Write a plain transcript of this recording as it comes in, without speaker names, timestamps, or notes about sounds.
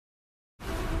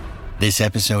This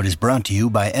episode is brought to you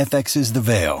by FX's The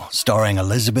Veil, starring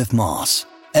Elizabeth Moss.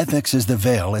 FX's The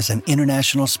Veil is an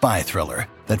international spy thriller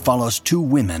that follows two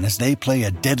women as they play a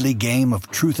deadly game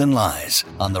of truth and lies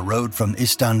on the road from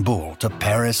Istanbul to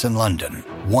Paris and London.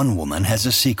 One woman has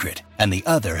a secret, and the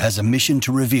other has a mission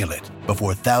to reveal it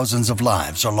before thousands of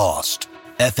lives are lost.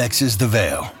 FX's The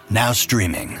Veil, now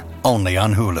streaming, only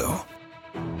on Hulu.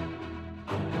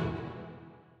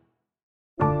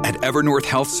 At Evernorth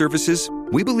Health Services,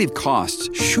 we believe costs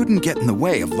shouldn't get in the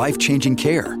way of life-changing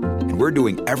care, and we're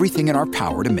doing everything in our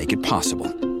power to make it possible.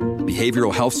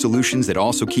 Behavioral health solutions that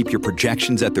also keep your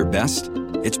projections at their best?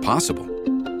 It's possible.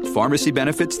 Pharmacy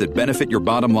benefits that benefit your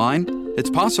bottom line? It's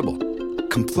possible.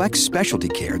 Complex specialty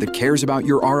care that cares about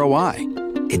your ROI?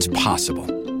 It's possible.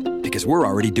 Because we're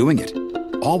already doing it.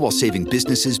 All while saving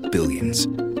businesses billions.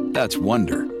 That's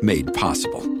Wonder made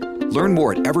possible. Learn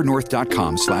more at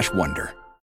evernorth.com/wonder.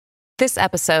 This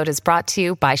episode is brought to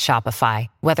you by Shopify.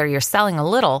 Whether you're selling a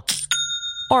little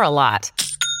or a lot,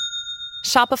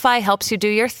 Shopify helps you do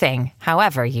your thing,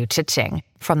 however you cha-ching.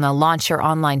 From the launch your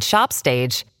online shop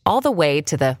stage, all the way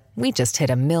to the we just hit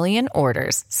 1 million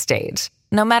orders stage.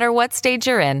 No matter what stage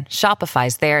you're in,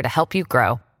 Shopify's there to help you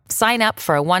grow. Sign up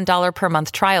for a $1 per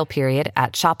month trial period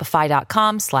at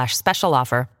shopify.com/special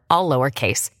offer, all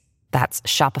lowercase. That's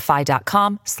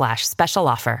shopify.com/special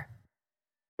offer.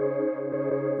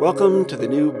 Welcome to the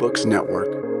New Books Network.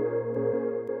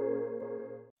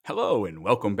 Hello, and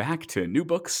welcome back to New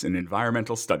Books in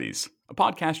Environmental Studies, a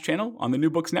podcast channel on the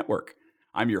New Books Network.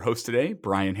 I'm your host today,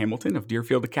 Brian Hamilton of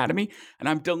Deerfield Academy, and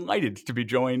I'm delighted to be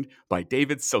joined by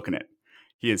David Silkenat.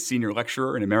 He is Senior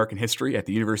Lecturer in American History at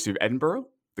the University of Edinburgh,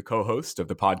 the co-host of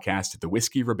the podcast The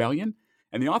Whiskey Rebellion,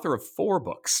 and the author of 4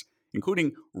 books,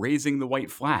 including Raising the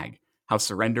White Flag, How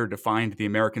Surrender Defined the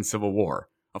American Civil War,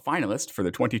 a finalist for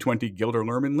the 2020 Gilder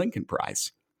Lehrman Lincoln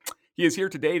Prize. He is here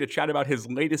today to chat about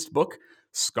his latest book,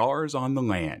 Scars on the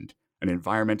Land, An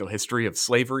Environmental History of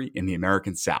Slavery in the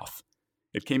American South.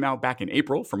 It came out back in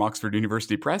April from Oxford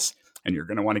University Press, and you're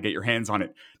going to want to get your hands on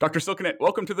it. Dr. Silkenat,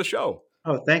 welcome to the show.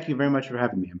 Oh, thank you very much for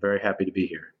having me. I'm very happy to be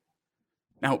here.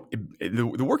 Now,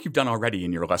 the work you've done already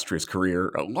in your illustrious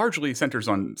career largely centers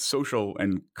on social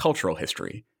and cultural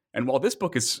history. And while this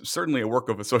book is certainly a work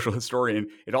of a social historian,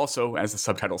 it also, as the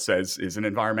subtitle says, is an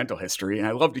environmental history. And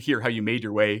I'd love to hear how you made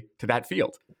your way to that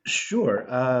field. Sure.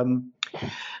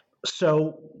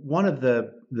 So one of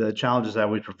the challenges I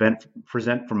would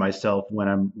present for myself when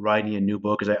I'm writing a new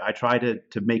book is I try to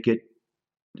make it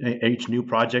each new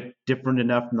project different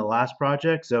enough from the last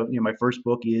project. So, my first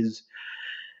book is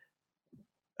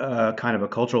kind of a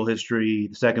cultural history.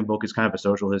 The second book is kind of a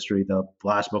social history. The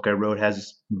last book I wrote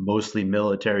has mostly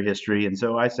military history. And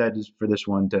so I said for this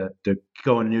one to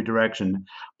go in a new direction,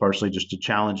 partially just to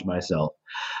challenge myself,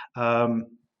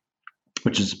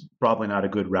 which is probably not a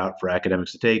good route for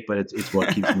academics to take, but it's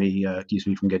what keeps me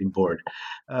from getting bored.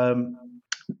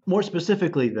 More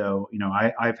specifically, though,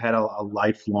 I've had a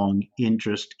lifelong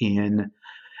interest in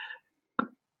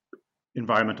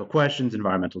environmental questions,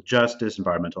 environmental justice,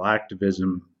 environmental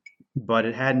activism, but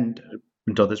it hadn't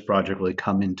until this project really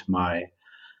come into my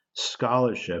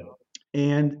scholarship.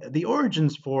 And the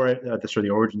origins for it, the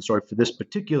origin story for this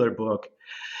particular book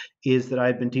is that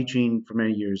I've been teaching for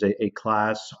many years a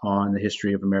class on the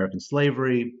history of American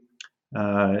slavery.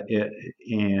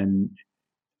 And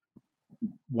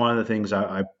one of the things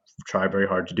I try very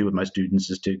hard to do with my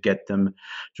students is to get them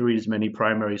to read as many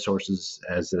primary sources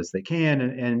as they can.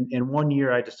 And one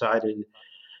year I decided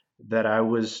that I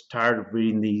was tired of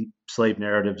reading the slave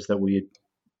narratives that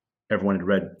everyone had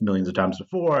read millions of times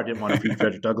before. I didn't want to read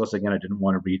Frederick Douglass again. I didn't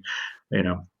want to read,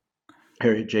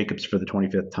 Harriet Jacobs for the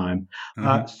 25th time.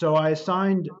 Mm-hmm. So I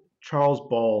assigned Charles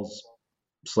Ball's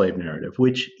slave narrative,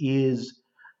 which is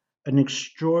an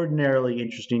extraordinarily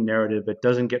interesting narrative. It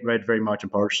doesn't get read very much,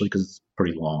 and partially because it's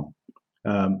pretty long.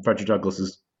 Frederick Douglass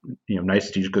is, nice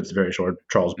to teach because it's very short.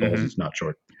 Charles Ball's is not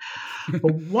short.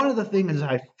 But one of the things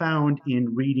I found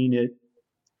in reading it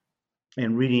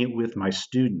and reading it with my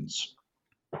students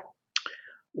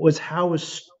was how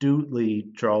astutely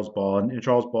Charles Ball, and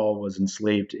Charles Ball was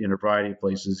enslaved in a variety of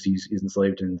places. He's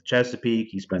enslaved in the Chesapeake.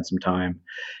 He spent some time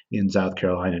in South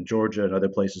Carolina and Georgia and other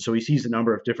places. So he sees a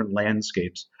number of different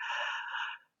landscapes.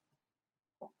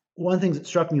 One of the things that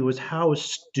struck me was how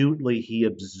astutely he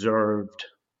observed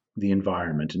the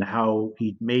environment and how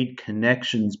he made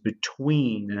connections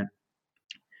between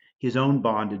his own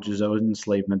bondage, his own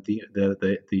enslavement,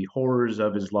 the horrors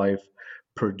of his life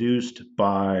produced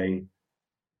by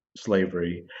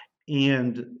slavery,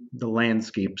 and the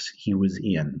landscapes he was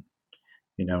in.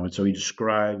 And so he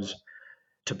describes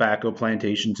tobacco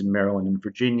plantations in Maryland and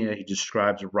Virginia. He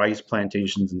describes rice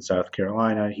plantations in South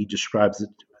Carolina. He describes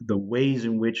the ways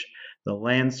in which the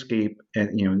landscape and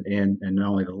not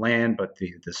only the land but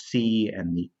the sea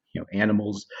and the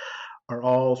animals are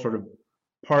all sort of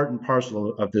part and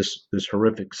parcel of this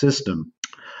horrific system.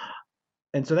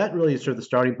 And so that really is sort of the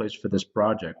starting place for this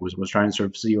project was trying to sort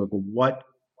of see, like, what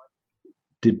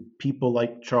did people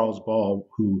like Charles Ball,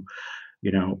 who,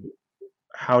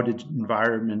 how did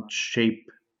environment shape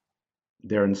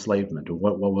their enslavement?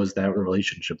 What was that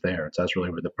relationship there? So that's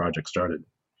really where the project started.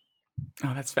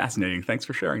 Oh, that's fascinating. Thanks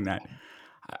for sharing that.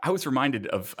 I was reminded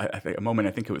of a moment,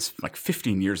 I think it was like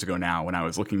 15 years ago now, when I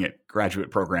was looking at graduate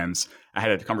programs. I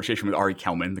had a conversation with Ari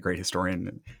Kelman, the great historian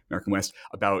in American West,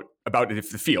 about the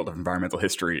field of environmental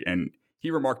history. And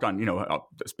he remarked on,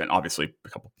 it's been obviously a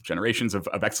couple generations of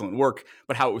excellent work,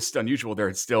 but how it was unusual. There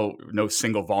had still no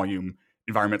single volume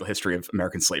environmental history of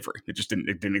American slavery. It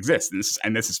didn't exist.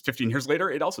 And this is 15 years later.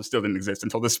 It also still didn't exist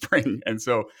until this spring. And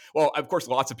so, well, of course,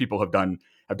 lots of people have done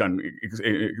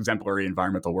exemplary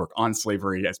environmental work on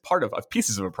slavery as part of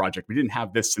pieces of a project. We didn't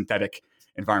have this synthetic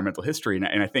environmental history.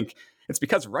 And I think it's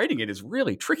because writing it is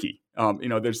really tricky.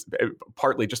 There's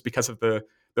partly just because of the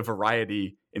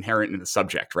variety inherent in the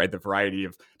subject, right? The variety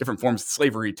of different forms that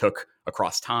slavery took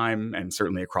across time and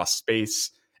certainly across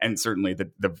space. And certainly,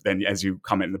 then, as you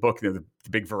comment in the book, the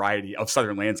big variety of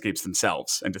Southern landscapes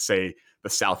themselves. And to say the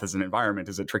South as an environment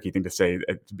is a tricky thing to say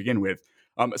to begin with.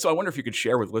 So I wonder if you could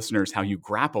share with listeners how you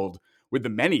grappled with the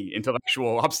many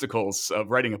intellectual obstacles of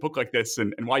writing a book like this,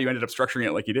 and why you ended up structuring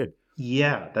it like you did.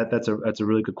 Yeah, that's a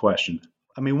really good question.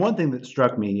 I mean, one thing that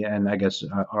struck me, and I guess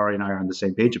Ari and I are on the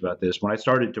same page about this, when I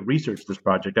started to research this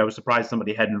project, I was surprised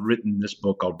somebody hadn't written this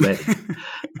book already.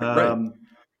 Right.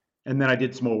 And then I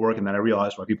did some more work, and then I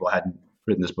realized why people hadn't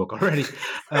written this book already.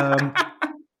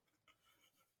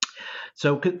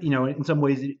 So, in some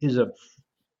ways, it is a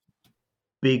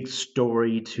big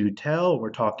story to tell.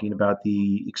 We're talking about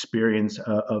the experience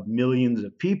of millions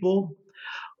of people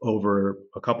over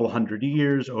a couple hundred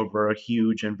years, over a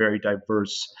huge and very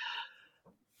diverse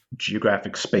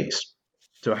geographic space.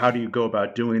 So how do you go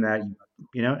about doing that?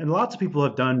 And lots of people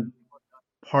have done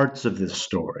parts of this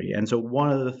story. And so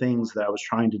one of the things that I was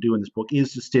trying to do in this book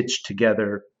is to stitch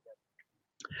together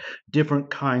different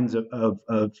kinds of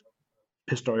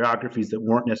historiographies that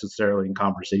weren't necessarily in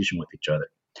conversation with each other.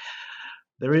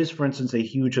 There is, for instance, a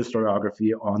huge historiography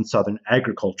on Southern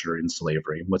agriculture in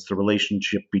slavery. What's the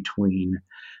relationship between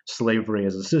slavery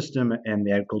as a system and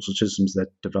the agricultural systems that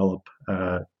develop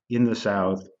in the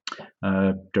South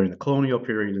during the colonial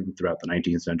period and throughout the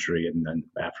 19th century and then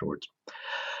afterwards.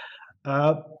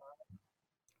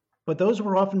 But those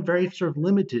were often very sort of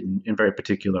limited in very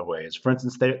particular ways. For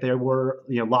instance, there were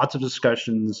lots of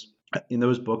discussions in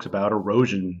those books about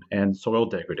erosion and soil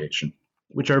degradation,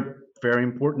 which are very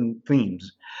important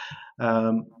themes.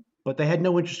 But they had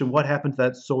no interest in what happened to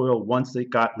that soil once it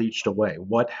got leached away.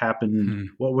 What happened?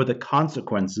 What were the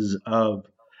consequences of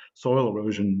soil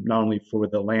erosion, not only for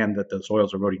the land that the soil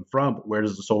is eroding from, but where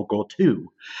does the soil go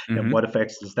to? And what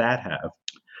effects does that have?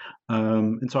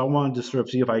 And so I wanted to sort of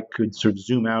see if I could sort of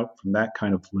zoom out from that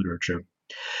kind of literature.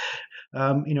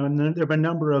 And then there have been a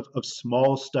number of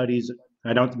small studies.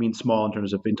 I don't mean small in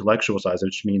terms of intellectual size. I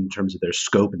just mean in terms of their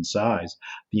scope and size.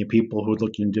 People who would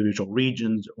look at individual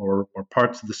regions or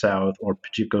parts of the South or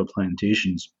particular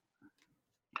plantations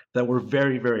that were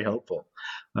very, very helpful.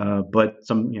 But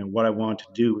what I wanted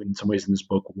to do in some ways in this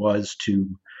book was to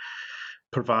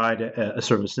provide a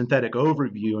sort of a synthetic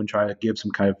overview and try to give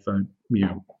some kind of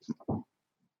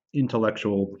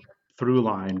intellectual through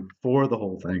line for the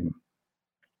whole thing.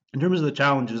 In terms of the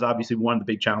challenges, obviously one of the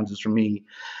big challenges for me,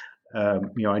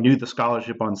 I knew the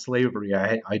scholarship on slavery.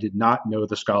 I did not know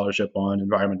the scholarship on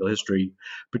environmental history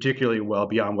particularly well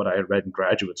beyond what I had read in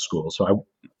graduate school. So I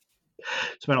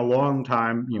spent a long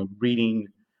time, reading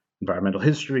environmental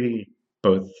history,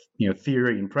 both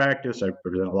theory and practice. I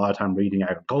spent a lot of time reading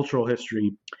agricultural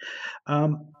history.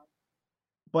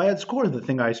 But at its core, the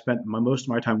thing I spent most of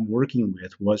my time working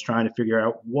with was trying to figure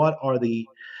out what are the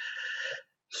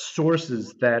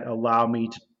sources that allow me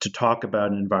to talk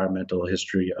about an environmental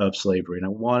history of slavery. And I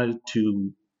wanted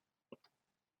to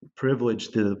privilege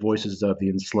the voices of the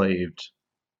enslaved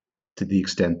to the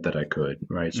extent that I could,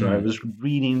 right? So I was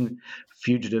reading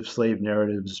fugitive slave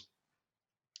narratives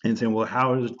and saying, well,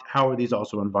 how are these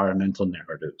also environmental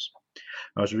narratives?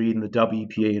 I was reading the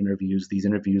WPA interviews, these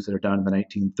interviews that are done in the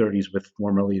 1930s with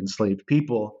formerly enslaved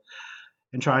people,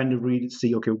 and trying to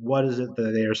see, okay, what is it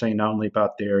that they are saying not only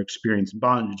about their experience in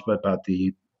bondage, but about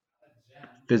the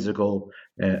physical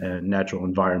and natural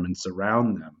environments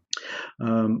around them.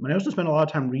 And I also spent a lot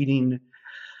of time reading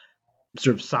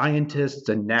sort of scientists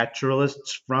and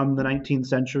naturalists from the 19th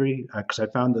century, because I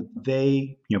found that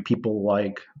people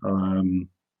like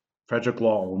Frederick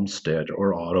Law Olmsted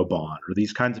or Audubon, or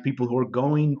these kinds of people who are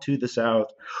going to the South,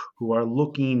 who are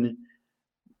looking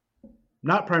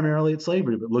not primarily at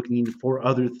slavery, but looking for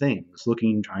other things, they're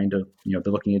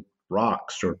looking at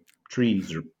rocks or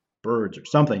trees or birds or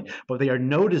something, but they are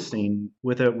noticing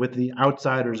with the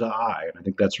outsider's eye, and I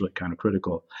think that's really kind of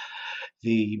critical,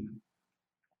 the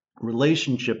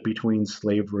relationship between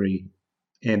slavery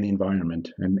and the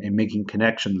environment, and making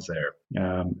connections there.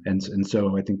 And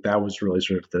so I think that was really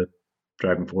sort of the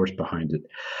driving force behind it.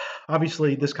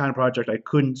 Obviously, this kind of project, I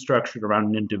couldn't structure it around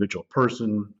an individual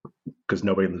person because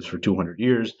nobody lives for 200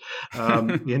 years,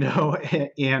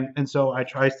 and so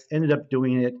ended up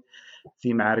doing it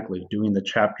thematically, doing the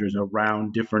chapters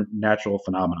around different natural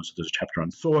phenomena. So there's a chapter on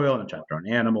soil, and a chapter on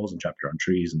animals, and a chapter on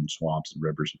trees and swamps and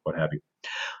rivers and what have you.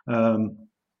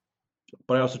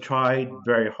 But I also tried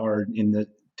very hard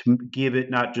to give it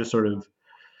not just sort of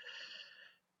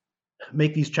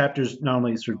make these chapters not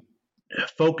only sort of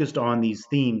focused on these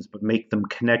themes, but make them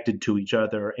connected to each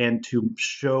other, and to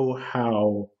show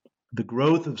how the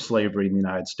growth of slavery in the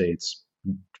United States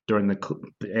and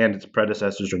its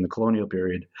predecessors during the colonial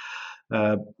period,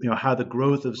 how the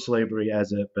growth of slavery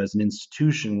as an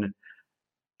institution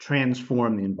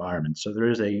transformed the environment. So there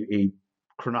is a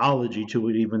chronology to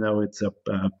it, even though it's a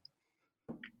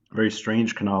very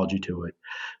strange chronology to it,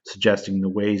 suggesting the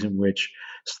ways in which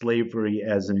slavery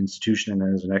as an institution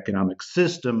and as an economic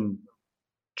system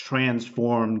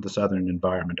transformed the Southern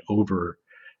environment over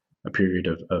a period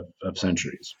of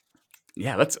centuries.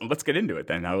 Yeah, let's get into it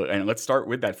then. And let's start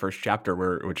with that first chapter,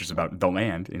 which is about the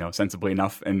land, sensibly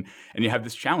enough. And you have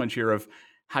this challenge here of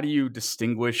how do you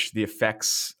distinguish the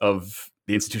effects of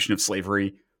the institution of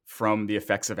slavery from the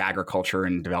effects of agriculture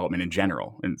and development in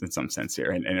general, in some sense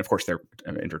here. And of course, they're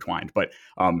intertwined. But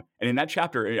and in that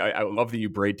chapter, I love that you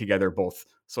braid together both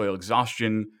soil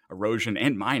exhaustion, erosion,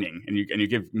 and mining. And you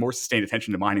give more sustained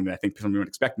attention to mining than I think someone would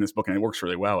expect in this book. And it works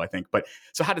really well, I think. But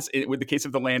so with the case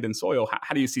of the land and soil,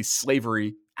 how do you see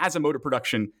slavery as a mode of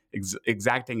production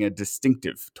exacting a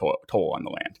distinctive toll on the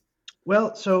land?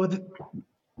 Well, so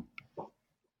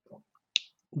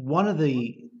one of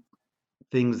the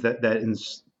things that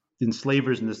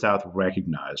enslavers in the South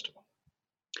recognized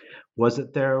was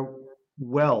that their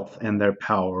wealth and their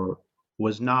power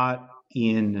was not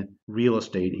in real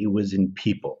estate; it was in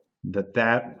people. That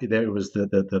there was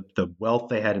the wealth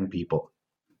they had in people,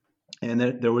 and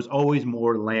that there was always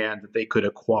more land that they could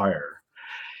acquire,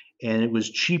 and it was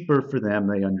cheaper for them,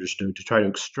 they understood, to try to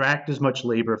extract as much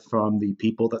labor from the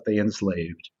people that they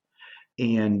enslaved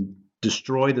and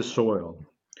destroy the soil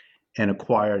and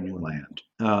acquire new land.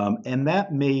 And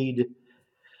that made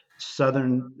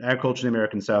Southern agriculture in the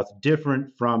American South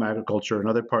different from agriculture in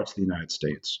other parts of the United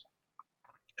States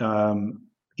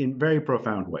in very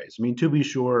profound ways. I mean, to be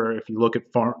sure, if you look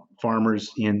at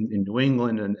farmers in New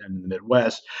England and the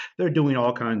Midwest, they're doing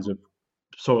all kinds of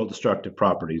soil destructive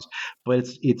properties, but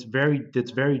it's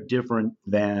very different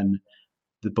than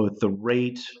both the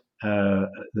rate in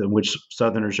which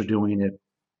Southerners are doing it,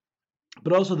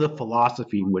 but also the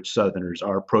philosophy in which Southerners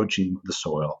are approaching the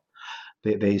soil.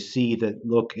 They see that,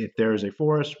 look, if there is a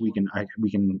forest, we can.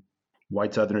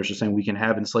 White Southerners are saying we can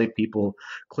have enslaved people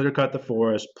clear cut the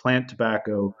forest, plant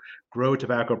tobacco, grow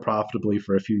tobacco profitably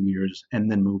for a few years,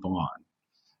 and then move on.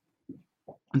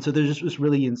 And so there's just this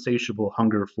really insatiable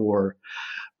hunger for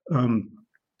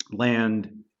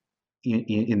land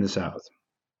in the South.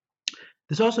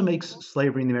 This also makes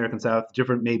slavery in the American South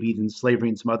different maybe than slavery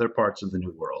in some other parts of the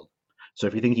New World. So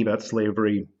if you're thinking about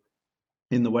slavery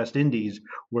in the West Indies,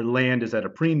 where land is at a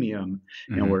premium,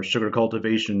 and where sugar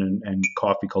cultivation and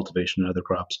coffee cultivation and other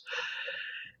crops,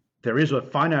 there is a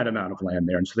finite amount of land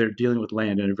there, and so they're dealing with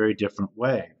land in a very different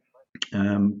way.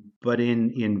 But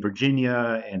in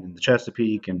Virginia and in the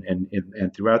Chesapeake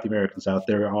and throughout the American South,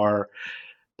 there are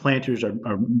planters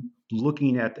are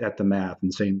looking at the math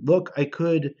and saying, look, I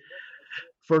could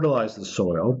fertilize the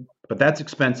soil, but that's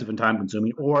expensive and time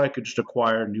consuming, or I could just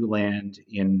acquire new land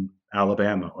in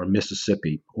Alabama or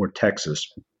Mississippi or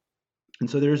Texas. And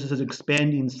so there's this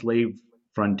expanding slave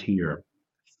frontier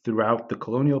throughout the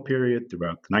colonial period,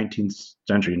 throughout the 19th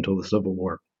century until the Civil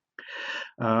War,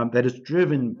 that is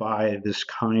driven by this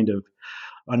kind of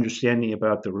understanding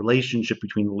about the relationship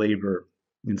between labor,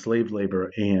 enslaved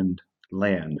labor, and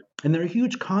land. And there are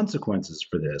huge consequences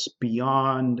for this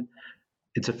beyond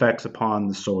its effects upon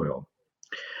the soil.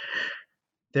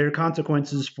 There are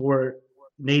consequences for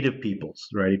native peoples,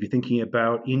 right? If you're thinking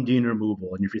about Indian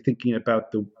removal, and if you're thinking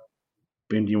about the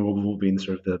Indian removal being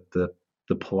sort of the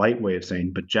the polite way of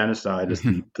saying, but genocide is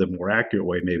the more accurate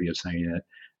way maybe of saying it,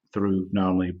 through not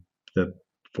only the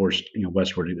forced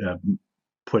westward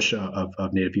push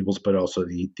of Native peoples, but also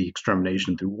the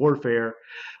extermination through warfare.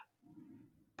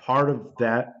 Part of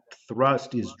that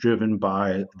thrust is driven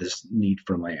by this need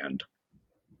for land.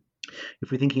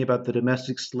 If we're thinking about the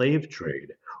domestic slave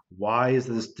trade, why is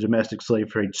this domestic slave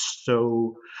trade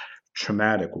so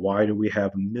traumatic? Why do we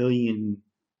have 1 million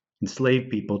enslaved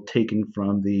people taken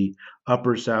from the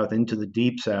upper South into the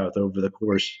deep South over the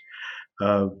course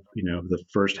of the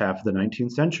first half of the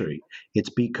 19th century? It's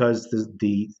because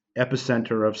the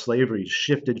epicenter of slavery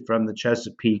shifted from the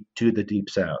Chesapeake to the deep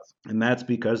South, and that's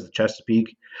because the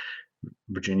Chesapeake,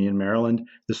 Virginia, and Maryland,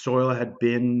 the soil had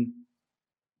been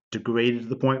degraded to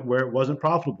the point where it wasn't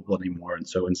profitable anymore. And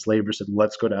so enslavers said,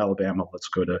 let's go to Alabama, let's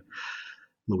go to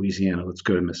Louisiana, let's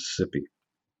go to Mississippi.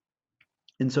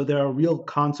 And so there are real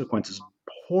consequences,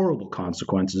 horrible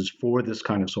consequences for this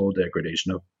kind of soil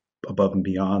degradation above and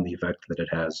beyond the effect that it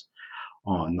has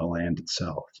on the land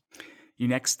itself. You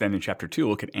next then in chapter 2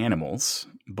 look at animals,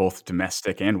 both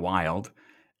domestic and wild.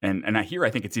 And I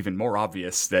think it's even more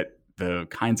obvious that the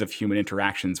kinds of human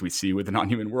interactions we see with the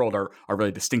non-human world are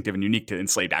really distinctive and unique to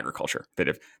enslaved agriculture. That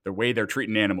if the way they're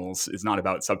treating animals is not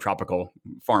about subtropical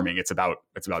farming, it's about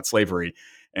slavery,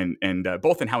 and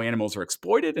both in how animals are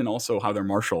exploited and also how they're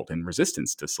marshaled in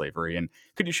resistance to slavery. And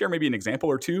could you share maybe an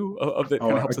example or two of that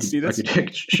kind of helps us see this? I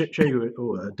could share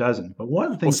you a dozen, but one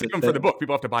of the things we'll save them for the book.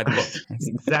 People have to buy the book.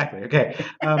 Exactly. Okay.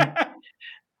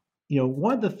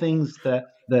 One of the things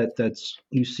that's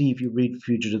you see if you read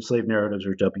fugitive slave narratives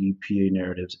or WPA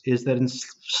narratives is that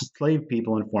enslaved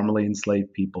people and formerly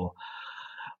enslaved people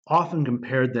often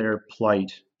compared their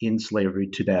plight in slavery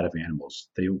to that of animals.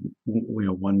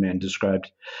 One man described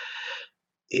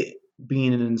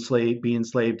being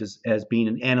enslaved as being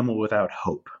an animal without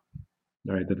hope.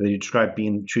 Right? That they describe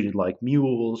being treated like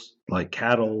mules, like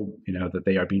cattle. That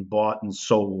they are being bought and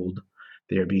sold.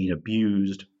 They are being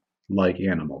abused like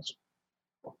animals.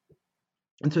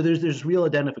 And so there's real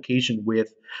identification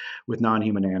with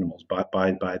non-human animals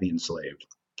by the enslaved.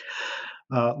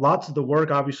 Lots of the work,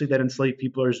 obviously, that enslaved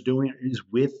people are doing is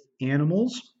with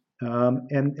animals.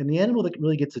 And the animal that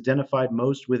really gets identified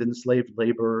most with enslaved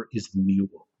labor is the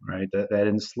mule, right? That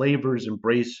enslavers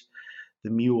embrace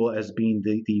the mule as being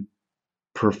the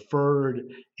preferred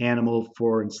animal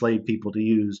for enslaved people to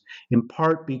use, in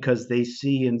part because they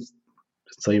see, and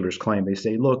enslavers claim, they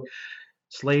say, look,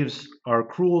 slaves are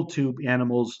cruel to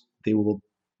animals. They will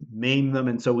maim them,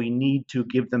 and so we need to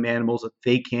give them animals that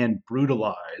they can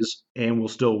brutalize and will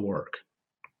still work.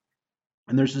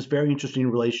 And there's this very interesting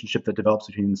relationship that develops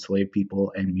between enslaved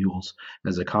people and mules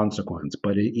as a consequence.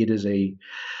 But it is a,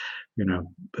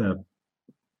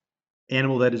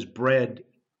 animal that is bred,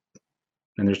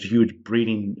 and there's huge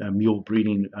mule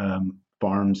breeding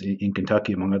farms in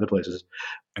Kentucky, among other places.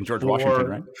 And George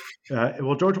Washington, right?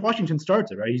 George Washington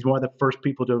starts it, right? He's one of the first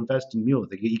people to invest in mules.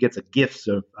 He gets gifts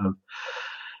of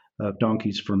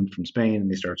donkeys from Spain,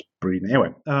 and he starts breeding.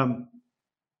 Anyway,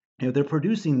 they're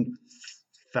producing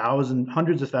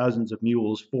hundreds of thousands of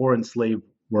mules for enslaved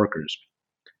workers.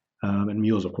 And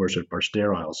mules, of course, are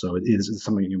sterile, so it is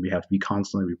something we have to be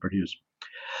constantly reproduced.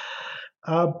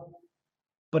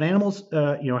 But animals,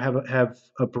 have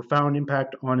a profound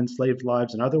impact on enslaved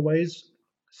lives in other ways.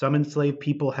 Some enslaved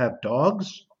people have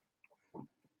dogs.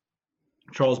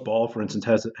 Charles Ball, for instance,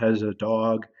 has a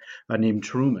dog named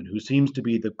Truman, who seems to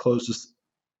be the closest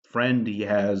friend he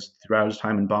has throughout his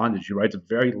time in bondage. He writes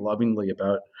very lovingly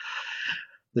about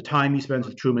the time he spends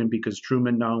with Truman, because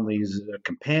Truman not only is a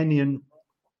companion,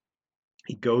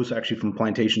 he goes actually from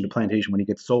plantation to plantation. When he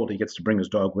gets sold, he gets to bring his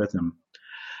dog with him.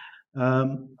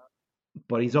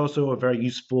 But he's also a very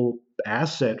useful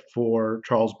asset for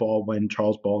Charles Ball when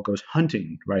Charles Ball goes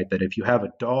hunting, right? That if you have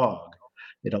a dog,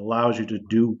 it allows you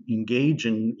to engage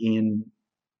in,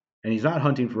 and he's not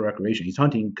hunting for recreation. He's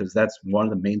hunting because that's one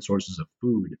of the main sources of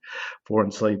food for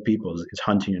enslaved people is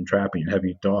hunting and trapping. And having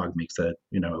a dog makes that,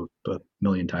 a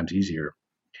million times easier.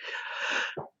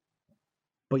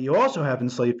 But you also have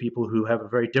enslaved people who have a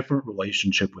very different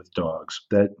relationship with dogs,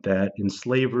 that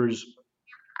enslavers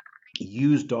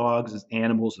use dogs as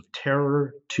animals of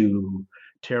terror to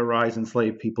terrorize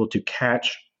enslaved people, to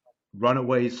catch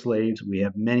runaway slaves. We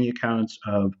have many accounts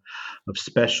of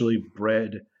specially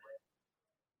bred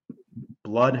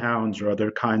bloodhounds or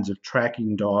other kinds of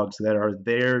tracking dogs that are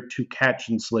there to catch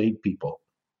enslaved people.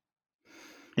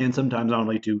 And sometimes not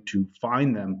only to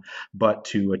find them, but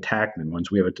to attack them.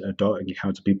 Once we have a dog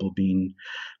accounts of people being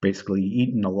basically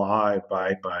eaten alive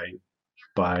by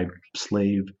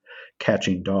slave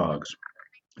catching dogs.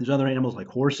 There's other animals like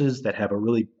horses that have a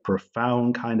really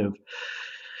profound kind of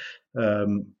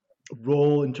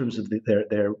role in terms of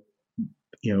their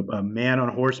a man on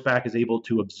horseback is able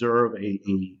to observe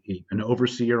an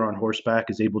overseer on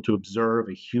horseback is able to observe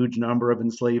a huge number of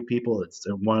enslaved people. It's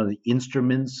one of the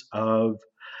instruments of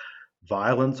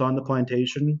violence on the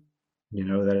plantation.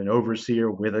 That an overseer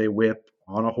with a whip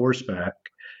on a horseback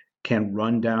can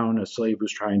run down a slave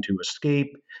who's trying to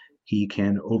escape. He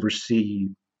can oversee,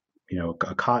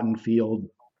 a cotton field.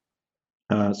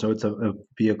 So it's a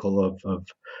vehicle of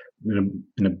in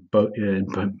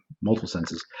multiple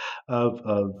senses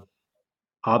of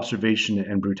observation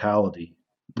and brutality.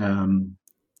 Yeah,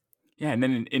 and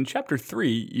then in chapter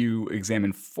 3, you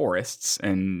examine forests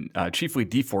and chiefly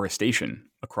deforestation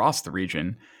across the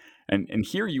region. And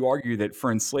here you argue that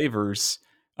for enslavers,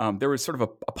 there was sort of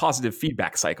a positive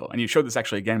feedback cycle. And you showed this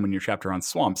actually again in your chapter on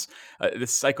swamps,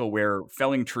 this cycle where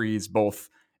felling trees both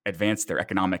advance their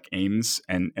economic aims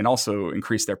and also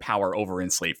increase their power over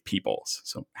enslaved peoples.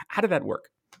 So how did that work?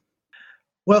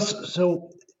 Well, so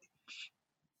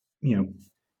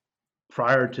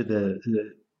prior to the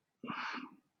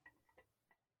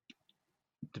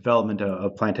development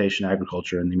of plantation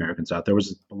agriculture in the American South, there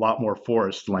was a lot more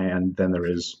forest land than there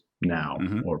is now,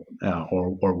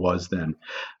 or was then.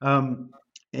 And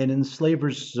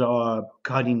enslavers saw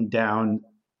cutting down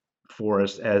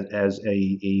forests as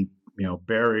a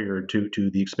barrier to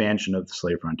the expansion of the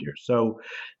slave frontier. So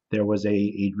there was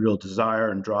a real desire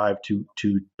and drive to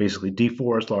basically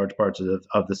deforest large parts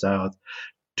of the South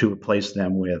to replace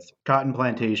them with cotton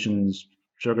plantations,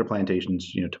 sugar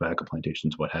plantations, tobacco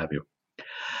plantations, what have you.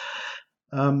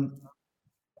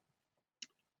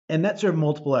 And that served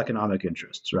multiple economic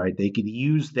interests, right? They could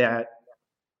use that.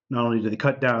 Not only do they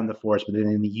cut down the forest, but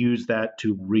then they use that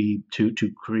to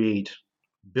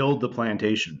build the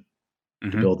plantation,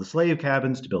 to build the slave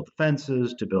cabins, to build the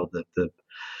fences, to build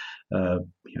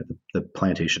the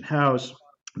plantation house.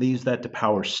 They use that to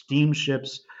power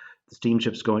steamships. The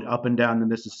steamships going up and down the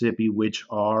Mississippi, which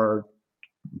are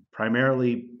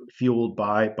primarily fueled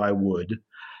by wood,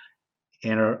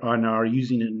 and are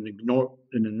using an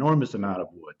enormous amount of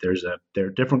wood. There are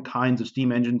different kinds of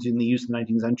steam engines in the use in the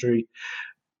 19th century,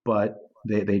 but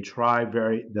they try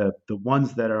the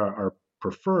ones that are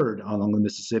preferred along the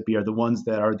Mississippi are the ones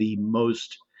that are the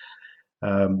most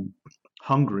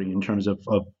hungry in terms of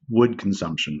wood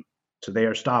consumption. So they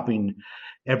are stopping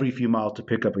every few miles to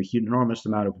pick up an enormous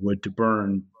amount of wood to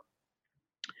burn.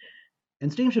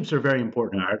 And steamships are very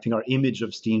important. I think our image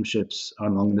of steamships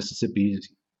along the Mississippi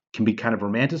can be kind of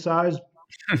romanticized.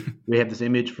 We have this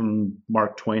image from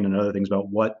Mark Twain and other things about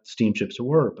what steamships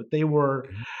were, but they were,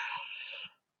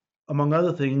 among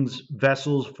other things,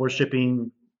 vessels for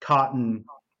shipping cotton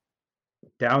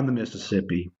down the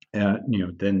Mississippi,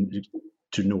 then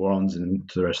to New Orleans and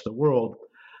to the rest of the world.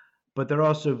 But they're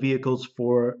also vehicles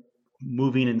for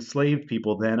moving enslaved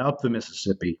people then up the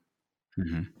Mississippi.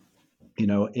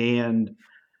 And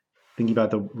thinking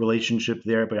about the relationship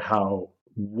there, but how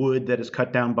wood that is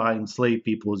cut down by enslaved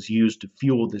people is used to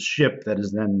fuel the ship that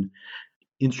is then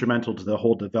instrumental to the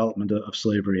whole development of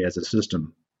slavery as a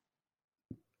system.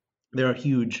 There are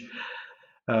huge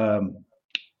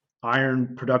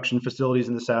iron production facilities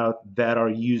in the South that are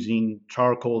using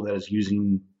charcoal, that is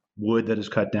using wood that is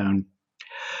cut down.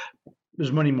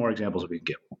 There's many more examples we can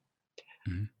give.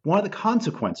 One of the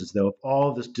consequences, though, of all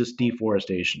of this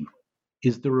deforestation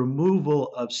is the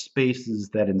removal of spaces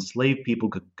that enslaved people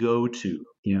could go to.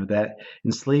 That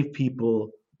enslaved people,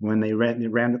 when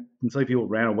enslaved people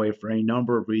ran away for a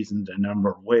number of reasons, a number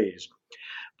of ways.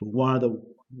 But one of the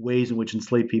ways in which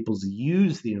enslaved peoples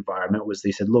used the environment was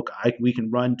they said, look, we can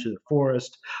run to the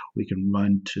forest, we can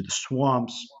run to the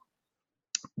swamps.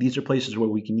 These are places where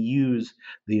we can use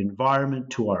the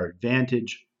environment to our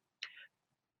advantage.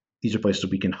 These are places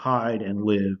we can hide and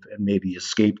live and maybe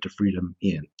escape to freedom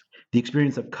in. The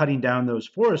experience of cutting down those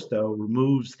forests, though,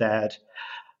 removes that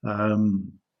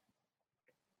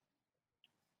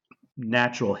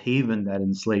natural haven that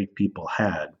enslaved people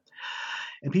had.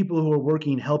 And people who are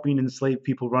helping enslaved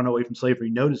people run away from slavery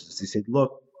noticed this. They said,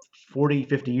 look, 40,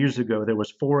 50 years ago, there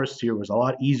was forests here. It was a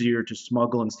lot easier to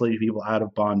smuggle enslaved people out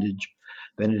of bondage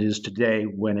than it is today,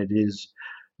 when it is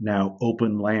now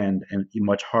open land and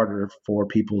much harder for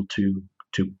people to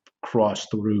cross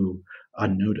through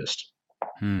unnoticed.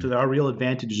 So there are real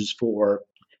advantages for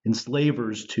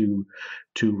enslavers to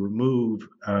remove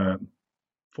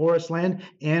forest land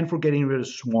and for getting rid of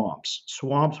swamps.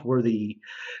 Swamps were the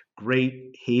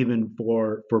great haven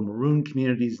for maroon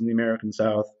communities in the American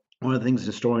South. One of the things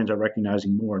historians are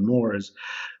recognizing more and more is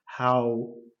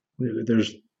how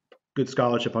there's good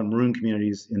scholarship on maroon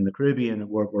communities in the Caribbean,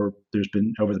 where there's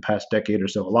been, over the past decade or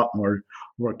so, a lot more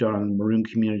work done on maroon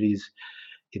communities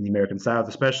in the American South,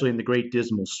 especially in the Great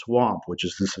Dismal Swamp, which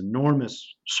is this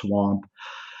enormous swamp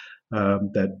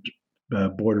that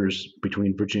borders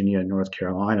between Virginia and North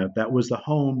Carolina. That was the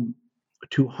home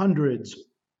to hundreds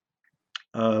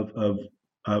of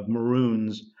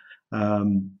Maroons,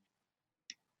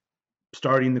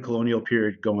 starting the colonial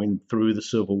period, going through the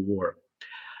Civil War.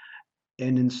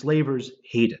 And enslavers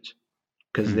hate it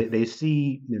because they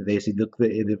see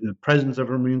the presence of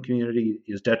a Maroon community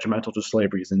is detrimental to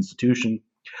slavery as an institution.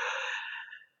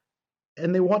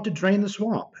 And they want to drain the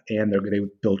swamp, and they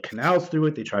build canals through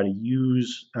it. They try to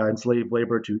use enslaved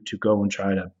labor to go and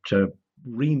try to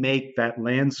remake that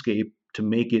landscape to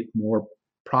make it more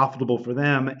profitable for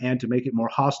them and to make it more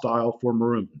hostile for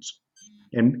Maroons.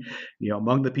 And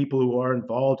among the people who are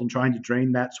involved in trying to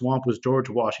drain that swamp was George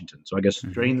Washington. So I guess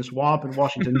drain the swamp in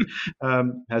Washington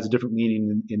has a different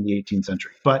meaning in the 18th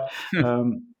century. But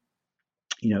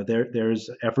there's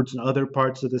efforts in other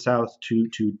parts of the South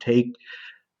to take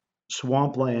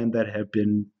swampland that have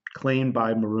been claimed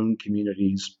by Maroon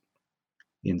communities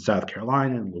in South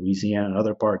Carolina and Louisiana and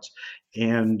other parts,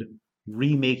 and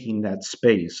remaking that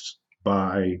space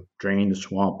by draining the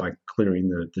swamp, by clearing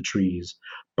the trees,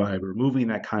 by removing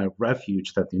that kind of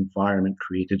refuge that the environment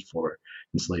created for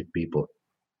enslaved people.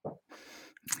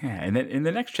 Yeah, and then in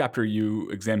the next chapter, you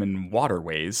examine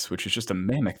waterways, which is just a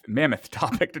mammoth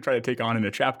topic to try to take on in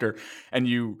a chapter, and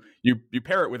you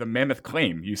pair it with a mammoth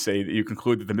claim. You say that you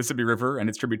conclude that the Mississippi River and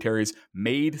its tributaries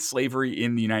made slavery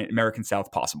in the American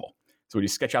South possible. So would you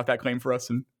sketch out that claim for us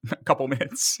in a couple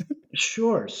minutes?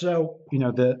 Sure. So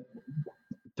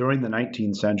during the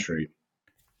 19th century,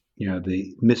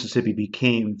 the Mississippi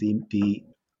became the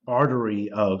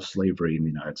artery of slavery in the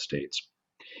United States.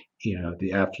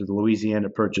 After the Louisiana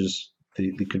Purchase,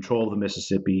 the control of the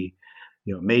Mississippi,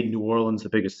 made New Orleans the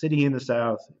biggest city in the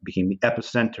South, became the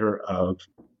epicenter of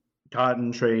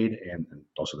cotton trade and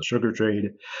also the sugar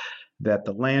trade, that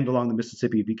the land along the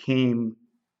Mississippi became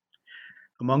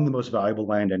among the most valuable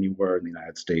land anywhere in the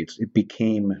United States. It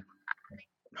became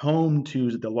home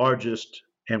to the largest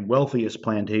and wealthiest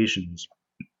plantations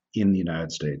in the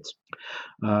United States.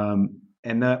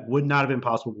 And that would not have been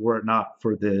possible were it not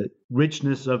for the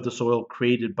richness of the soil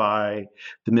created by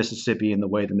the Mississippi and the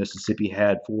way the Mississippi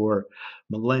had for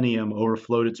millennium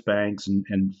overflowed its banks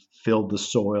and filled the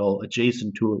soil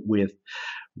adjacent to it with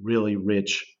really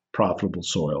rich, profitable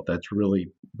soil that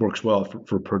really works well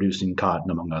for producing cotton,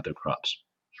 among other crops.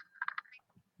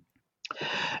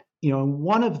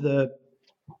 One of the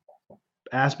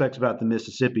aspects about the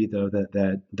Mississippi, though,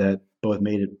 that both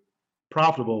made it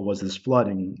profitable was this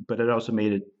flooding, but it also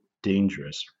made it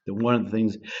dangerous. That one of the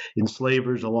things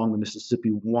enslavers along the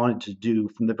Mississippi wanted to do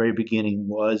from the very beginning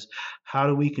was, how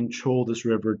do we control this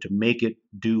river to make it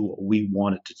do what we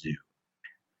want it to do?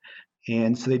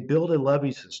 And so they built a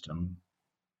levee system,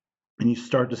 and you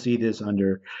start to see this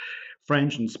under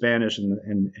French and Spanish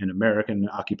and American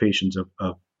occupations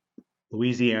of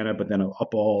Louisiana, but then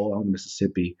up all along the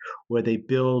Mississippi, where they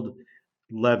build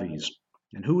levees.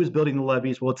 And who is building the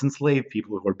levees? Well, it's enslaved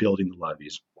people who are building the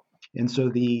levees. And so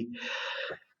the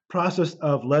process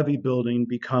of levee building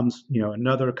becomes,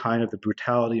 another kind of the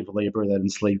brutality of labor that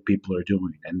enslaved people are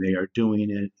doing. And they are doing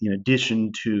it in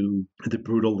addition to the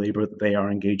brutal labor that they are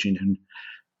engaging in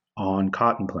on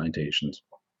cotton plantations.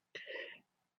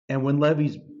 And when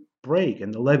levees break,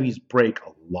 and the levees break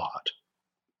a lot,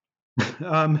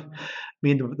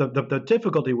 the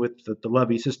difficulty with the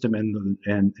levee system and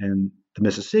the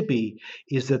Mississippi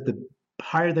is that the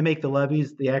higher they make the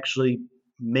levees, they actually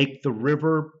make the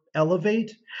river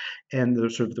elevate, and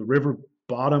the river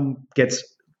bottom gets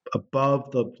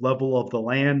above the level of the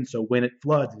land. So when it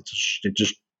floods, it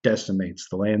just decimates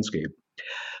the landscape.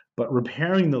 But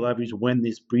repairing the levees when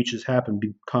these breaches happen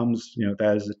becomes,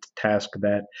 that is a task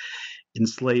that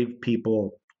enslaved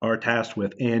people are tasked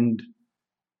with and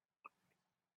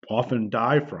often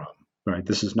die from. Right?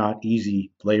 This is not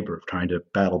easy labor of trying to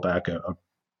battle back a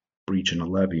breach in a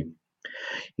levee.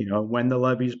 When the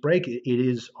levees break, it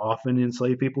is often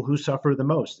enslaved people who suffer the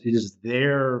most. It is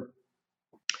their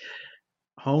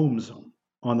homes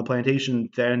on the plantation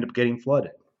that end up getting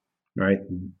flooded. Right?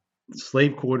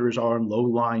 Slave quarters are on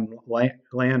low-lying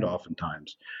land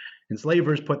oftentimes.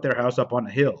 Enslavers put their house up on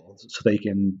a hill so they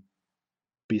can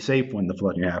be safe when the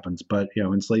flooding happens. But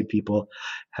enslaved people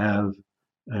have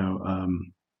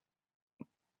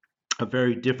a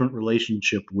very different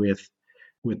relationship with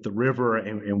the river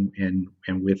and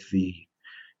with the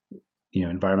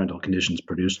environmental conditions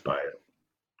produced by it.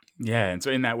 Yeah, and so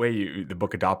in that way, the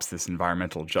book adopts this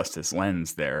environmental justice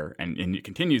lens there, and it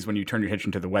continues when you turn your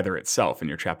attention to the weather itself in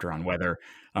your chapter on weather.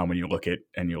 When you look at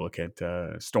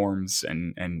storms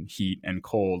and heat and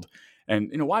cold, and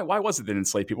why was it that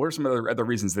enslaved people? What are some other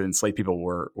reasons that enslaved people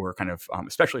were kind of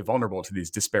especially vulnerable to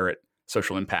these disparate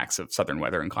social impacts of southern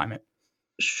weather and climate?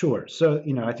 Sure. So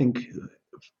I think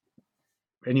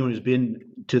anyone who's been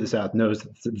to the South knows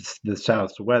that the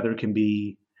South's weather can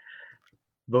be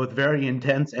both very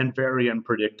intense and very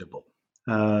unpredictable.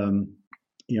 The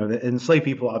enslaved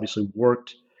people obviously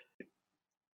worked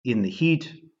in the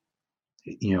heat,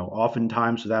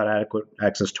 oftentimes without adequate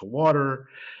access to water.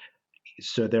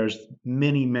 So there's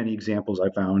many, many examples I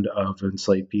found of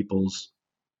enslaved peoples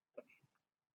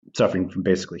suffering from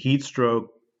basically heat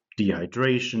stroke,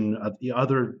 dehydration, the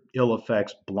other ill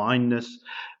effects, blindness,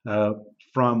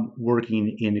 from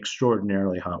working in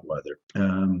extraordinarily hot weather.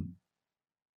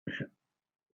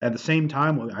 At the same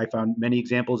time, I found many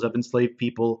examples of enslaved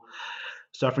people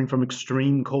suffering from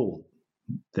extreme cold.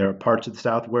 There are parts of the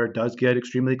South where it does get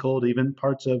extremely cold, even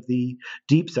parts of the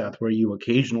deep South where you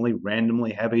occasionally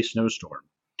randomly have a snowstorm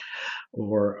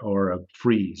or a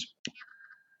freeze.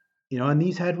 And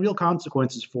these had real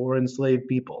consequences for enslaved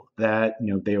people, that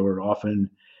they were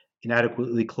often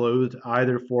inadequately clothed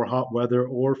either for hot weather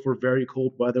or for very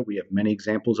cold weather. We have many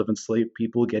examples of enslaved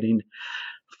people getting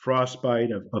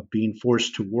frostbite, of being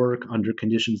forced to work under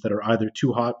conditions that are either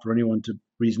too hot for anyone to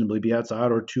reasonably be outside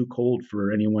or too cold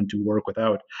for anyone to work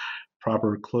without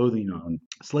proper clothing on.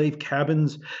 Slave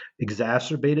cabins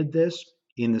exacerbated this.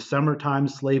 In the summertime,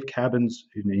 slave cabins,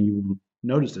 and you will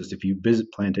notice this if you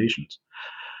visit plantations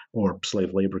or slave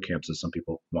labor camps, as some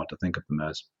people want to think of them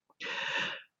as.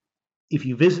 If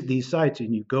you visit these sites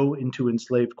and you go into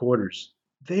enslaved quarters,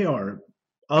 they are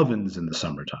ovens in the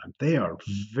summertime. They are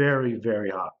very, very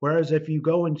hot. Whereas if you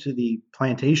go into the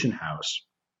plantation house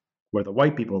where the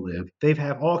white people live, they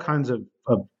have all kinds of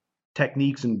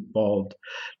techniques involved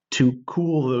to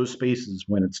cool those spaces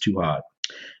when it's too hot.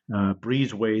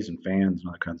 Breezeways and fans and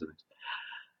all kinds of things.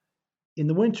 In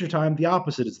the wintertime, the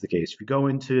opposite is the case. If you go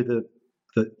into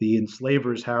the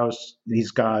enslaver's house,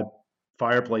 he's got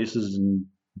fireplaces and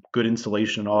good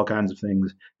insulation, all kinds of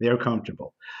things. They're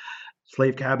comfortable.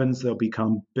 Slave cabins, they'll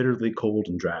become bitterly cold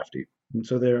and drafty. And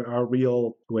so there are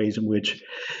real ways in which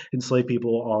enslaved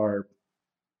people are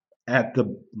at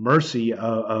the mercy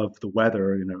of the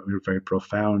weather in a very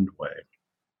profound way.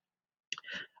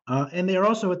 And they are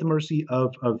also at the mercy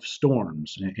of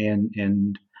storms.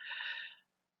 And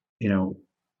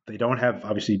they don't have,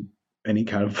 obviously, any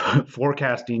kind of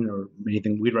forecasting or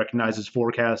anything we'd recognize as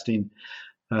forecasting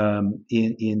in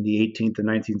the 18th and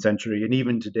 19th century. And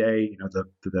even today,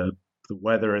 the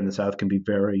weather in the South can be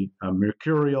very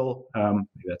mercurial.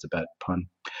 Maybe that's a bad pun.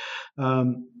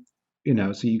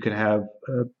 So you could have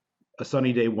a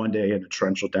sunny day one day and a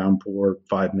torrential downpour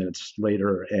 5 minutes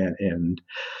later, and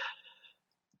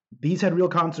these had real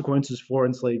consequences for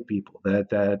enslaved people.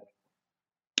 That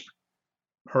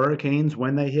hurricanes,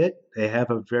 when they hit, they have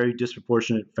a very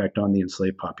disproportionate effect on the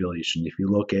enslaved population. If you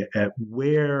look at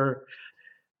where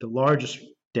the largest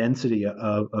density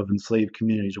of enslaved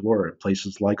communities were, in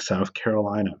places like South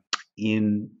Carolina,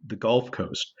 in the Gulf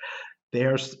Coast, they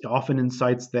are often in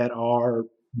sites that are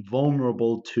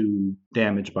vulnerable to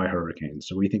damage by hurricanes.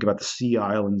 So when you think about the Sea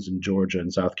Islands in Georgia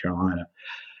and South Carolina,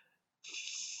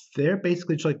 they're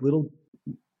basically just like little,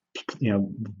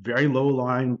 very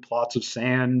low-lying plots of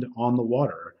sand on the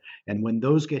water. And when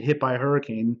those get hit by a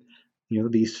hurricane,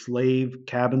 these slave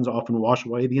cabins often wash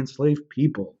away. The enslaved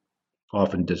people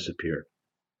often disappear.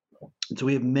 And so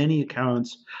we have many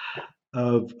accounts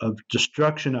of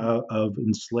destruction of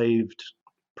enslaved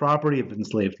property, of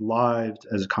enslaved lives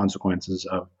as consequences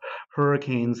of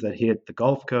hurricanes that hit the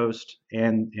Gulf Coast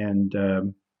and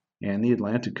the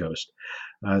Atlantic coast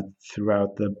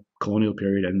throughout the colonial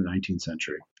period and the 19th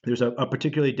century. There's a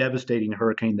particularly devastating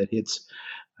hurricane that hits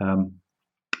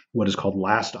what is called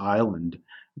Last Island,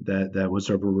 that was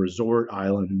sort of a resort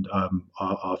island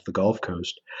off the Gulf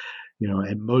Coast.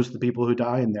 And most of the people who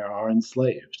die in there are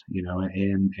enslaved.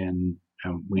 And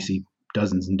we see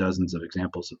dozens and dozens of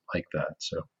examples like that.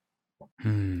 So.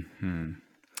 Mm-hmm.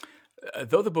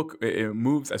 Though the book it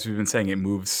moves, as we've been saying, it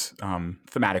moves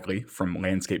thematically from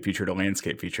landscape feature to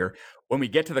landscape feature. When we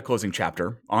get to the closing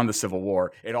chapter on the Civil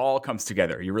War, it all comes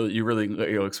together. You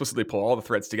really explicitly pull all the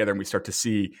threads together, and we start to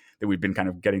see that we've been kind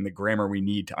of getting the grammar we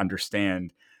need to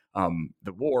understand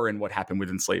the war and what happened with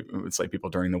enslaved people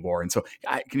during the war. And so,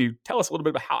 can you tell us a little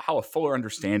bit about how a fuller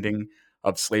understanding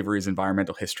of slavery's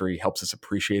environmental history helps us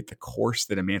appreciate the course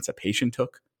that emancipation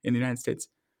took in the United States?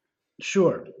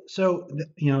 Sure. So,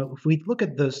 if we look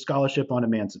at the scholarship on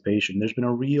emancipation, there's been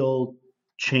a real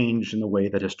change in the way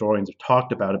that historians have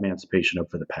talked about emancipation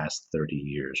over the past 30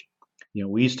 years.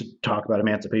 We used to talk about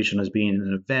emancipation as being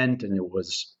an event, and it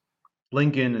was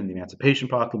Lincoln and the Emancipation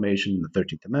Proclamation and the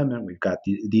 13th Amendment. We've got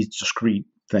these discrete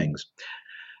things.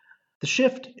 The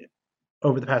shift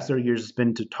over the past 30 years has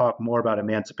been to talk more about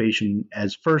emancipation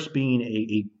as first being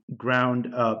a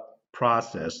ground up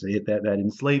process, that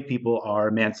enslaved people are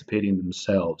emancipating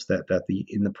themselves, that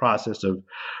in the process of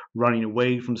running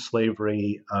away from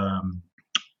slavery,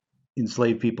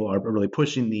 enslaved people are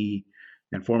really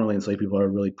and formerly enslaved people are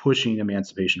really pushing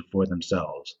emancipation for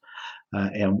themselves.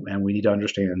 And we need to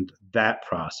understand that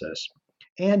process,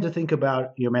 and to think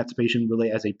about emancipation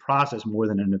really as a process more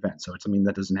than an event. So it's something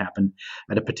that doesn't happen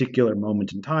at a particular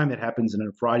moment in time. It happens in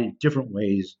a variety of different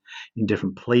ways in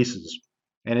different places.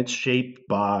 And it's shaped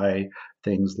by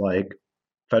things like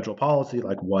federal policy,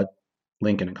 like what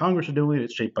Lincoln and Congress are doing.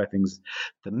 It's shaped by things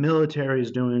the military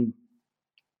is doing.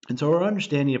 And so our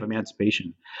understanding of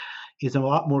emancipation is a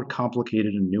lot more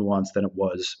complicated and nuanced than it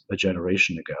was a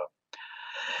generation ago.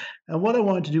 And what I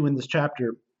wanted to do in this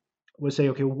chapter was say,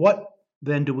 okay, what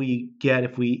then do we get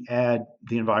if we add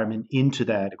the environment into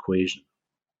that equation?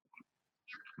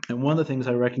 And one of the things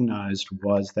I recognized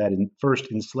was that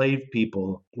first, enslaved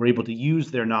people were able to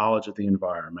use their knowledge of the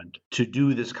environment to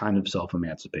do this kind of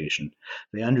self-emancipation.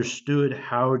 They understood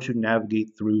how to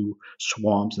navigate through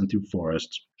swamps and through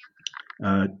forests,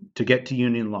 to get to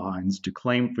Union lines, to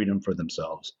claim freedom for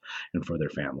themselves and for their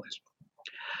families.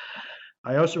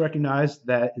 I also recognized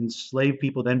that enslaved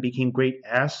people then became great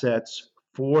assets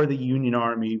for the Union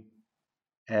Army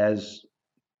as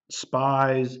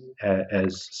spies,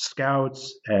 as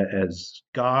scouts, as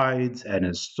guides, and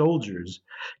as soldiers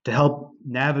to help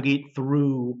navigate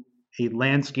through a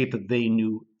landscape that they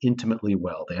knew intimately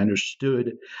well. They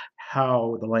understood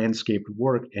how the landscape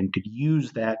worked and could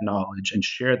use that knowledge and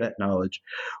share that knowledge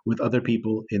with other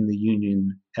people in the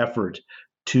Union effort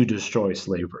to destroy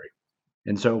slavery.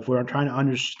 And so if we're trying to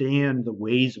understand the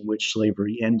ways in which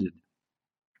slavery ended,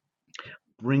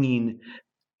 bringing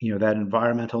that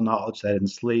environmental knowledge that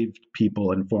enslaved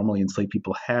people and formerly enslaved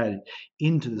people had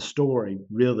into the story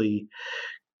really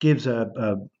gives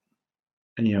a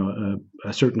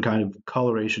certain kind of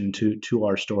coloration to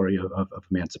our story of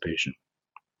emancipation.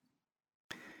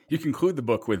 You conclude the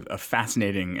book with a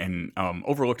fascinating and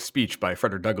overlooked speech by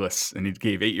Frederick Douglass, and he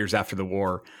gave 8 years after the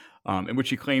war, in which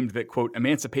he claimed that, quote,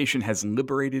 emancipation has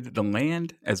liberated the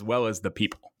land as well as the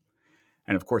people.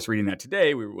 And of course, reading that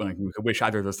today, we could wish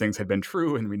either of those things had been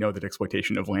true. And we know that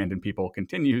exploitation of land and people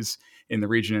continues in the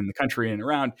region, in the country, and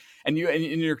around. And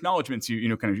in your acknowledgments,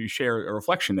 you share a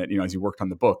reflection that, as you worked on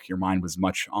the book, your mind was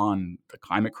much on the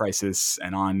climate crisis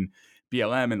and on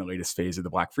BLM and the latest phase of the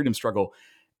Black freedom struggle.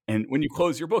 And when you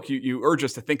close your book, you urge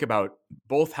us to think about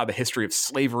both how the history of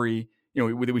slavery,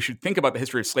 we should think about the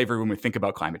history of slavery when we think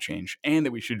about climate change, and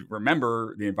that we should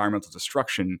remember the environmental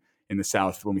destruction in the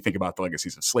South when we think about the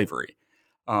legacies of slavery.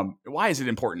 Why is it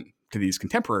important to these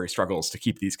contemporary struggles to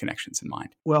keep these connections in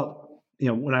mind? Well,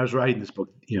 when I was writing this book,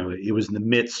 it was in the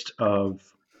midst of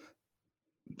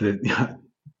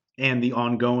the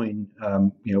ongoing,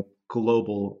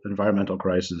 global environmental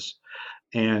crisis,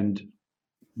 and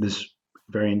this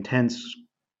very intense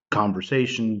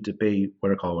conversation, debate,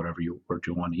 whatever word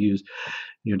you want to use,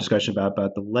 discussion about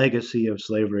the legacy of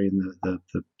slavery and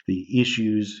the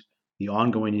issues, the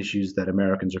ongoing issues that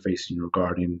Americans are facing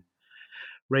regarding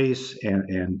race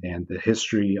and the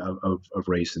history of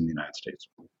race in the United States.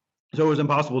 So it was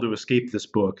impossible to escape this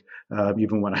book,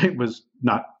 even when I was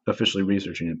not officially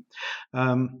researching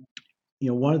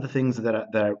it. One of the things that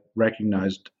I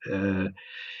recognized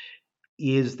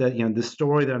is that the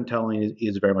story that I'm telling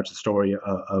is very much the story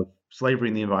of slavery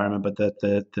in the environment, but that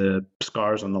the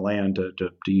scars on the land, to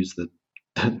use the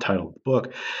title of the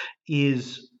book,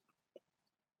 is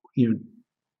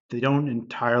they don't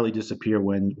entirely disappear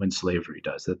when slavery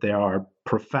does. That there are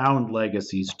profound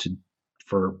legacies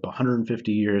for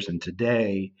 150 years and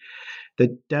today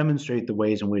that demonstrate the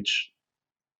ways in which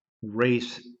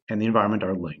race and the environment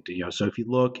are linked. So if you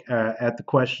look at the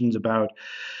questions about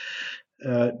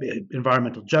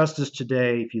environmental justice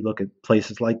today, if you look at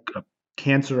places like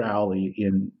Cancer Alley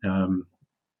in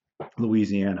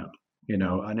Louisiana,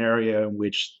 an area in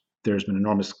which there's been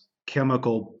enormous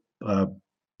chemical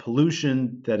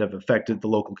pollution that have affected the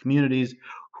local communities.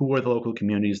 Who are the local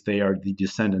communities? They are the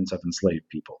descendants of enslaved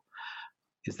people.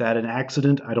 Is that an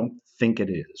accident? I don't think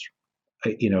it is.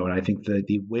 And I think that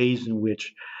the ways in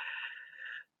which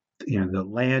the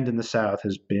land in the South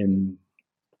has been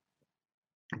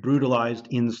brutalized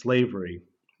in slavery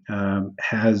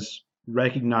has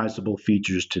recognizable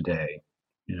features today.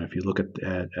 If you look at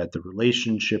the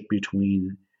relationship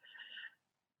between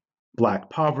Black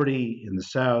poverty in the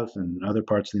South and other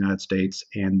parts of the United States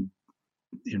and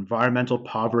environmental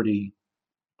poverty,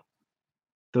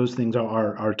 those things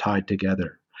are tied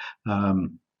together.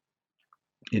 And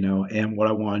what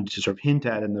I wanted to sort of hint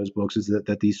at in those books is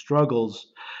that these struggles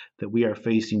that we are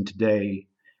facing today,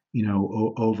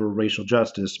 over racial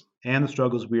justice, and the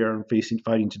struggles we are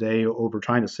fighting today over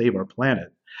trying to save our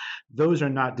planet, those are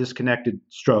not disconnected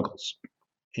struggles,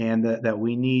 and that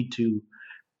we need to,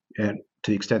 and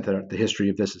to the extent that the history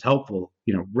of this is helpful,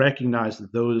 recognize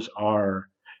that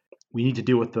we need to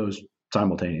deal with those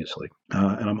simultaneously.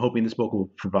 And I'm hoping this book will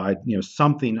provide,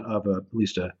 something of at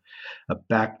least a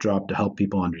backdrop to help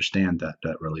people understand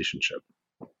that relationship.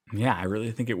 Yeah, I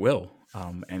really think it will.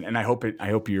 And I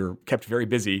hope you're kept very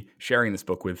busy sharing this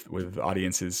book with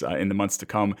audiences in the months to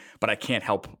come. But I can't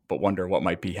help but wonder what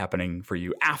might be happening for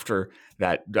you after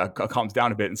that calms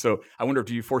down a bit. And so I wonder,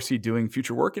 do you foresee doing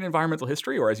future work in environmental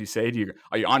history, or as you say,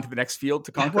 are you on to the next field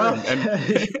to conquer?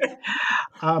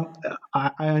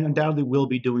 I undoubtedly will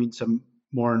be doing some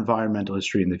more environmental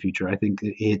history in the future. I think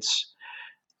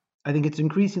it's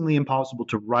increasingly impossible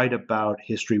to write about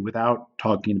history without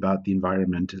talking about the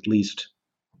environment, at least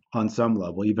on some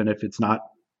level, even if it's not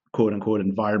quote unquote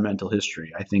environmental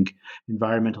history. I think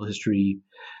environmental history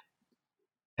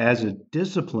as a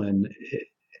discipline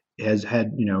has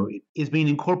had, is being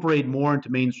incorporated more into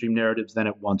mainstream narratives than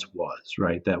it once was,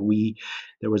 right? There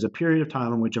was a period of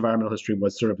time in which environmental history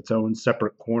was sort of its own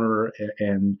separate corner,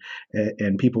 and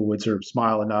people would sort of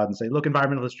smile and nod and say, look,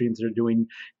 environmental historians are doing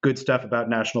good stuff about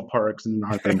national parks, and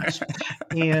aren't they nice?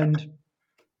 And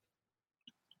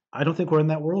I don't think we're in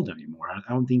that world anymore.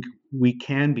 I don't think we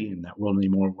can be in that world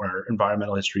anymore, where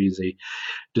environmental history is a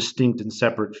distinct and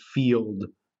separate field.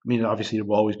 I mean, obviously, it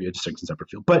will always be a distinct and separate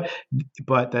field, but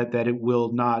that it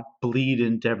will not bleed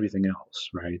into everything else,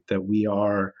 right? That we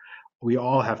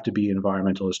all have to be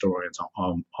environmental historians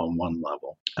on one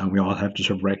level, and we all have to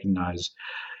sort of recognize,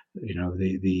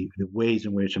 the ways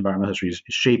in which environmental history is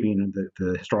shaping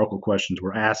the historical questions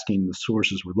we're asking, the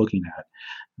sources we're looking at.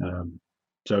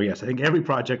 So yes, I think every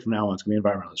project from now on is going to be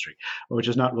environmental history, which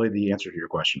is not really the answer to your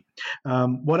question.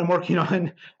 What I'm working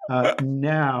on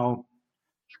now.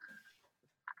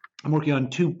 I'm working on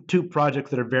two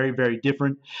projects that are very, very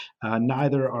different.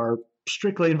 Neither are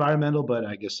strictly environmental, but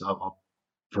I guess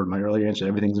for my earlier answer,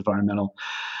 everything's environmental.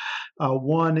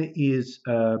 One is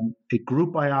a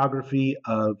group biography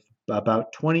of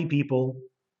about 20 people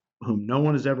whom no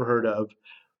one has ever heard of,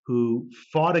 who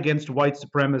fought against white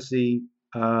supremacy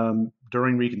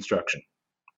during Reconstruction.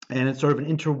 And it's sort of an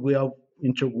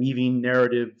interweaving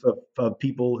narrative of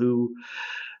people who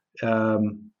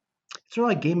sort of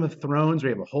like Game of Thrones,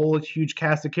 where you have a whole huge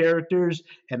cast of characters,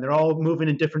 and they're all moving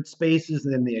in different spaces,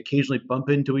 and then they occasionally bump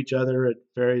into each other at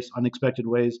various unexpected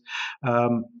ways.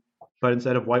 But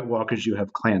instead of White Walkers, you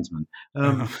have Klansmen.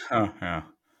 Yeah.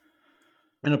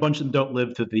 And a bunch of them don't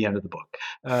live to the end of the book.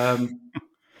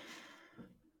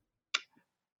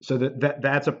 So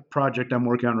that's a project I'm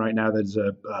working on right now. That's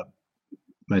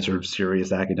my sort of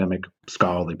serious academic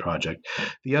scholarly project.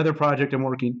 The other project I'm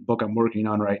working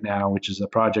on right now, which is a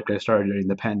project I started during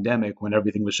the pandemic when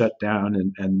everything was shut down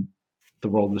and the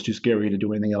world was too scary to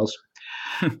do anything else.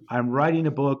 I'm writing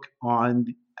a book on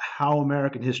how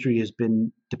American history has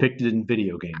been depicted in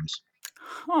video games.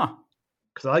 Huh.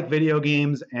 Because I like video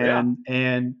games, and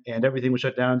everything was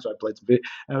shut down, so I played some video.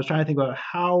 And I was trying to think about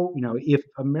how, if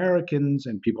Americans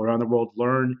and people around the world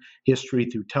learn history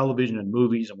through television and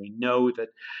movies, and we know that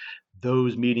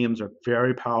those mediums are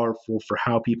very powerful for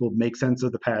how people make sense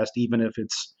of the past, even if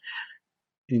it's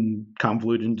in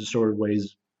convoluted and distorted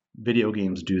ways, video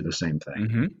games do the same thing.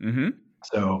 Mm-hmm, mm-hmm.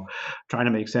 So trying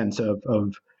to make sense of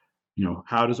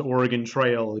how does Oregon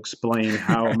Trail explain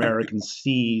how Americans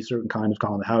see certain kind of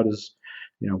content? How does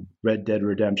Red Dead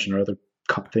Redemption or other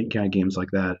kind of games like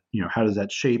that, how does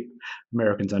that shape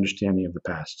Americans' understanding of the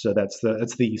past? So that's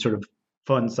the sort of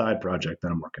fun side project that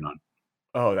I'm working on.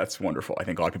 Oh, that's wonderful. I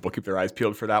think a lot of people keep their eyes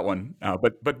peeled for that one.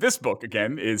 But this book,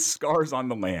 again, is Scars on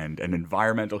the Land, an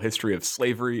environmental history of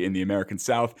slavery in the American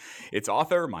South. Its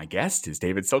author, my guest, is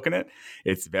David Silkenat.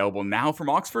 It's available now from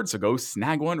Oxford, so go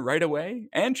snag one right away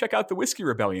and check out The Whiskey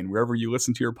Rebellion wherever you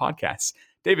listen to your podcasts.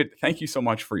 David, thank you so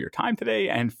much for your time today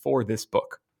and for this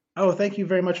book. Oh, thank you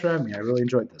very much for having me. I really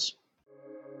enjoyed this.